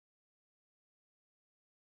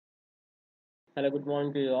Hello, good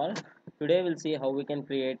morning to you all. Today we'll see how we can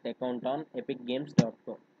create account on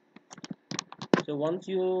epicgames.com. So once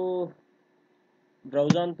you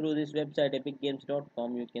browse on through this website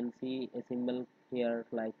epicgames.com, you can see a symbol here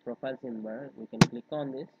like profile symbol. You can click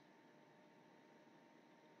on this.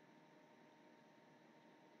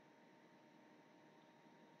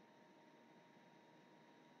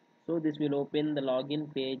 So this will open the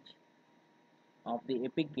login page of the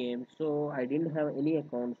Epic Games. So I didn't have any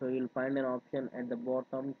account, so you'll find an option at the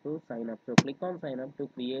bottom to sign up. So click on sign up to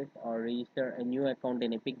create or register a new account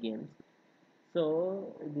in Epic Games.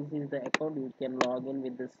 So this is the account. You can log in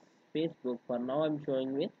with this Facebook. For now I'm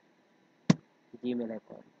showing with Gmail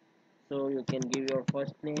account. So you can give your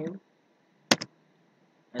first name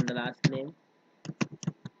and the last name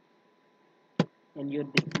and your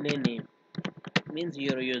display name means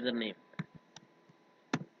your username,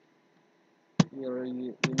 your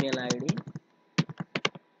email ID.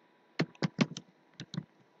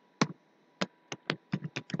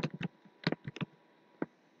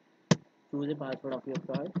 Choose a password of your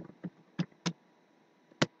choice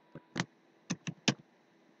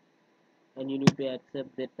and you need to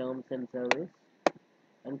accept the terms and service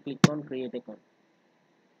and click on create account.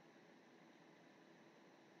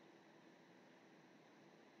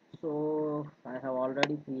 So I have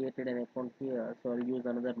already created an account here, so I'll use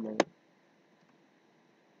another mail.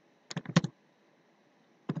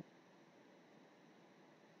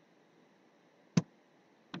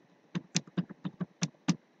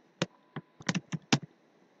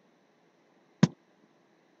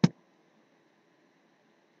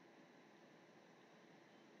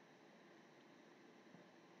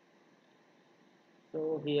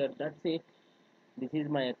 So here that's it. This is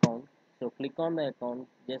my account. So click on the account.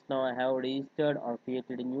 Just now I have registered or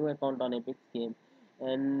created a new account on Epic Game,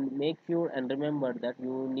 and make sure and remember that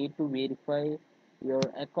you need to verify your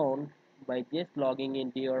account by just logging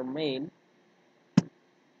into your mail.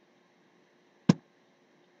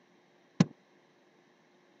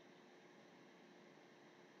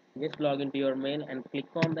 Just log into your mail and click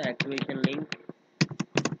on the activation link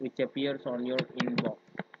which appears on your inbox.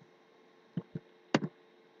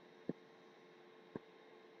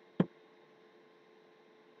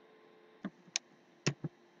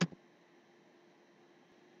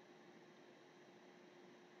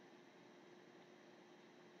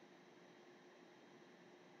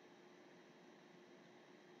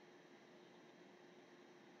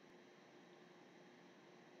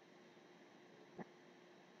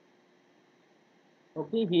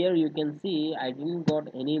 Okay, here you can see I didn't got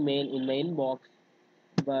any mail in my inbox,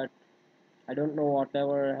 but I don't know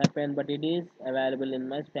whatever happened, but it is available in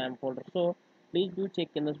my spam folder. So please do check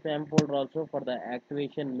in the spam folder also for the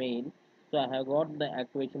activation mail. So I have got the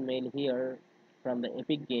activation mail here from the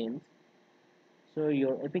Epic Games. So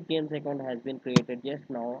your Epic Games account has been created just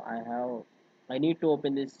now. I need to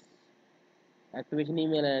open this activation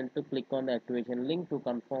email and to click on the activation link to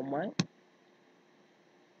confirm my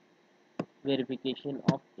verification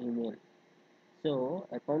of email. So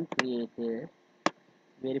account created,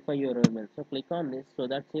 verify your email. So click on this. So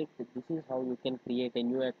that's it. This is how you can create a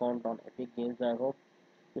new account on Epic Games. I hope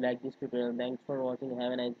you like this tutorial. Thanks for watching.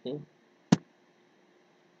 Have a nice day.